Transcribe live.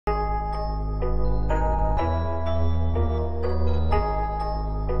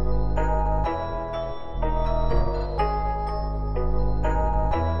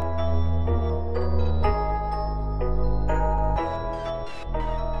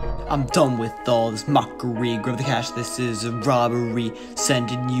I'm done with all this mockery. Grab the cash, this is a robbery.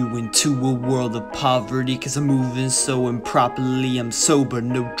 Sending you into a world of poverty. Cause I'm moving so improperly. I'm sober,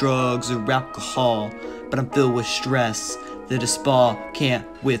 no drugs or alcohol, but I'm filled with stress that a spa can't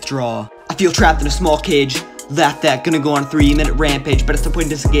withdraw. I feel trapped in a small cage. Laughed at, gonna go on a 3-minute rampage, but at some point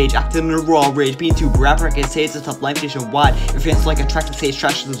disengage, acting in a raw rage. Being too rapper, I can say it's a tough life nationwide. If fans like attractive say it's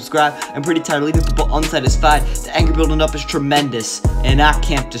trash to subscribe. I'm pretty tired of leaving people unsatisfied. The anger building up is tremendous, and I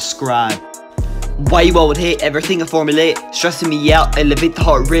can't describe. Why you all would hate everything I formulate, stressing me out, elevate the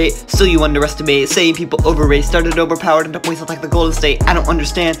heart rate. Still you underestimate, saying people overrate. Started overpowered, end up wasting like the Golden State. I don't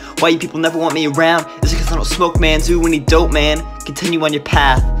understand why you people never want me around. Is it cause I don't smoke, man? Do any dope, man? Continue on your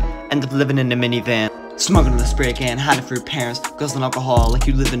path, end up living in a minivan. Smuggling a spray can, hiding for your parents. Guzzling alcohol like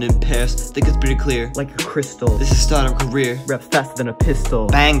you living in Paris. Think it's pretty clear, like a crystal. This is start of a career, rap faster than a pistol.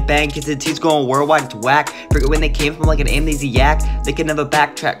 Bang, bang, kids and teens going worldwide, it's whack. Forget when they came from like an amnesiac. They can never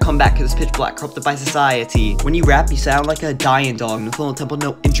backtrack, come back cause it's pitch black, corrupted by society. When you rap, you sound like a dying dog. No flow, no tempo,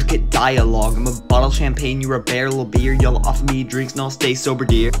 no intricate dialogue. I'm a bottle of champagne, you're a barrel of beer. Y'all offer me drinks, no, I'll stay sober,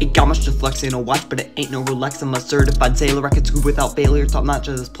 dear. Ain't got much to flex, ain't no watch, but it ain't no Rolex. I'm a certified sailor, I can scoop without failure. Top notch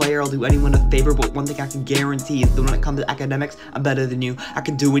as this player, I'll do anyone a favor, but one thing I can guarantee is that when it comes to academics, I'm better than you. I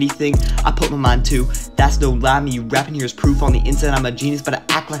can do anything I put my mind to. That's no lie, me you rapping here is proof. On the inside I'm a genius, but I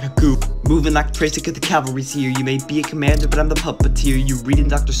act like a goof. Moving like Tracy cause the cavalry's here. You may be a commander, but I'm the puppeteer. You reading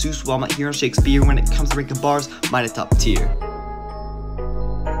Dr. Seuss while I'm not hearing Shakespeare. When it comes to ranking bars, mine is top tier.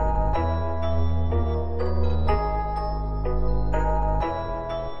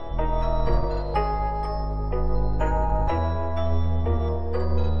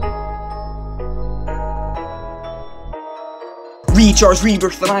 Recharge,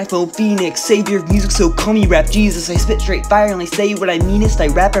 rebirth, an iPhone Phoenix, savior of music, so call me Rap Jesus. I spit straight fire and I say what I meanest. I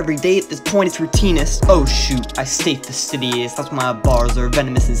rap every day, at this point it's routinist. Oh shoot, I state the cityest. That's why my bars are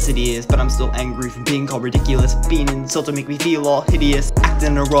venomous and insidious, but I'm still angry from being called ridiculous. Being insulted make me feel all hideous.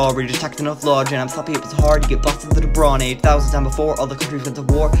 Acting in a raw rage, attacking a flaw, and I'm sloppy up as hard. You get busted into the Bronze Age. Thousands times before, all the countries went to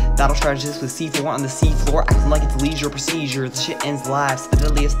war. Battle strategists with C4 on the seafloor, acting like it's leisure procedure. The shit ends lives. The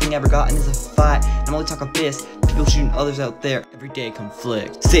deadliest thing I ever gotten is a fight. I'm only talking fists. People shooting others out there, everyday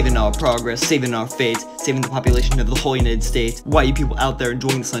conflict. Saving our progress, saving our fates, saving the population of the whole United States. Why you people out there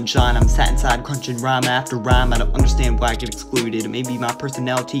enjoying the sunshine? I'm sat inside crunching rhyme after rhyme. I don't understand why I get excluded. It may be my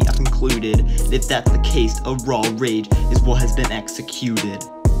personality, I've concluded. And if that's the case, a raw rage is what has been executed.